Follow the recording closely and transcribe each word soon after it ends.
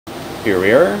Here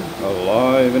we are,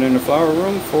 alive and in the flower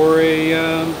room for a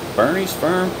Barneys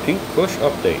Farm Pink Kush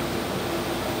update.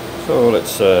 So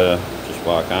let's just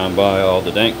walk on by all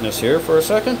the dankness here for a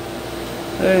second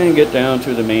and get down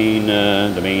to the main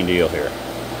deal here,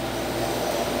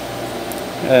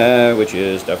 which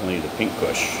is definitely the Pink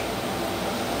Kush.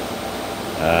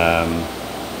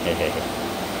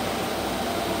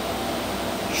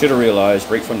 Should have realized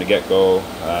right from the get-go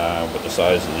with the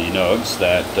size of the nugs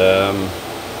that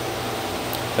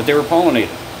they were pollinated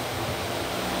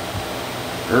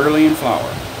early in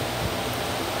flower,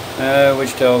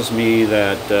 which tells me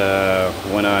that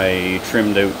when I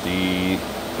trimmed out the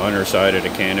underside of the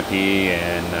canopy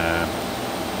and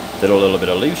did a little bit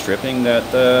of leaf stripping, that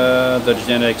the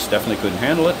genetics definitely couldn't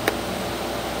handle it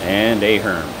and they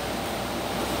hermed.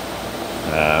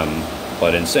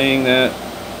 But in saying that,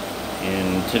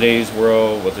 in today's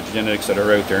world with the genetics that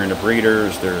are out there and the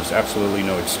breeders, there's absolutely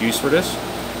no excuse for this.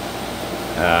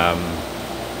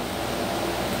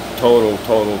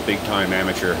 Total big time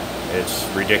amateur. It's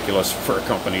ridiculous for a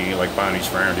company like Barneys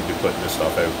Farm to be putting this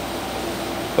stuff out.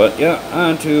 But yeah,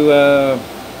 on to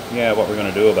what we're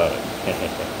going to do about it.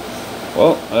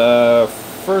 Well,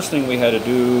 first thing we had to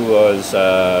do was,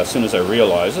 as soon as I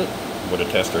realized it, with a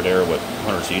tester there with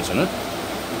 100 seeds in it,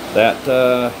 that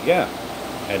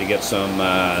had to get some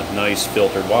nice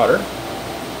filtered water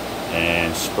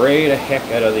and spray the heck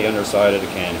out of the underside of the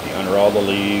canopy, under all the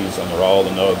leaves, under all the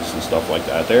nugs and stuff like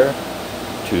that there,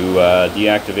 to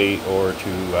deactivate or to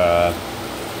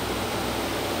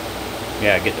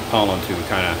get the pollen to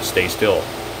kind of stay still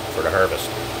for the harvest.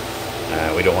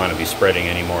 We don't want to be spreading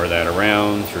any more of that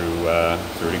around through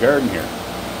the garden here.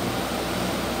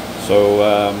 So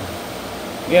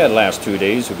the last 2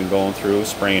 days we've been going through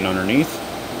spraying underneath,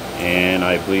 and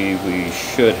I believe we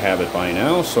should have it by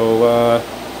now. So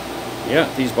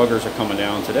these buggers are coming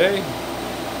down today,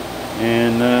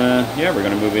 and we're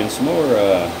going to move in some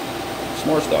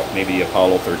more stuff, maybe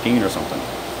Apollo 13 or something.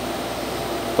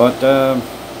 But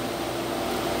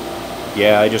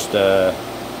I just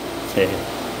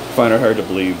find it hard to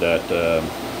believe that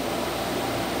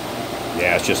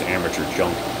it's just amateur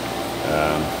junk.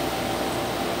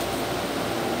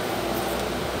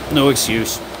 No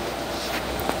excuse.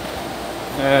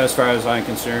 As far as I'm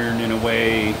concerned, in a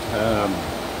way,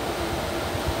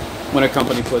 when a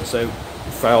company puts out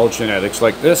foul genetics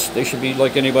like this, they should be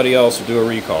like anybody else to do a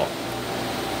recall.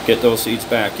 Get those seeds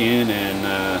back in,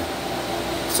 and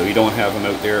so you don't have them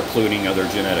out there polluting other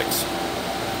genetics,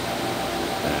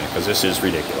 because this is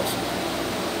ridiculous.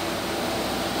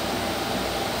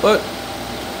 But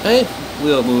hey,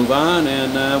 we'll move on,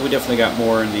 and we definitely got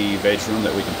more in the veg room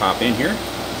that we can pop in here.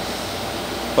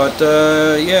 But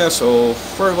so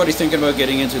for everybody thinking about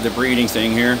getting into the breeding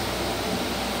thing here,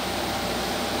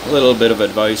 a little bit of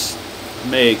advice: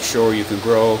 make sure you can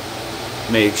grow.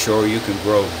 Make sure you can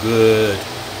grow good.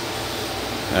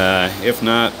 If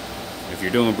not, if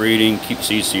you're doing breeding, keep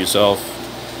seeds to yourself,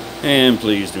 and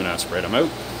please do not spread them out,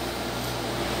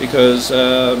 because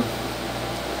the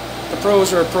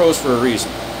pros are pros for a reason.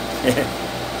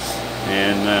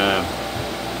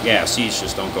 And seeds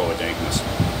just don't go with dankness.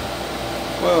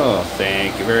 Well,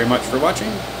 thank you very much for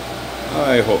watching.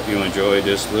 I hope you enjoyed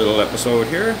this little episode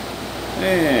here.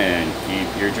 And keep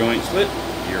your joints lit,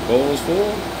 your bowls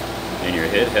full, and your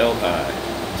head held high.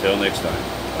 Until next time,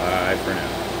 bye for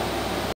now.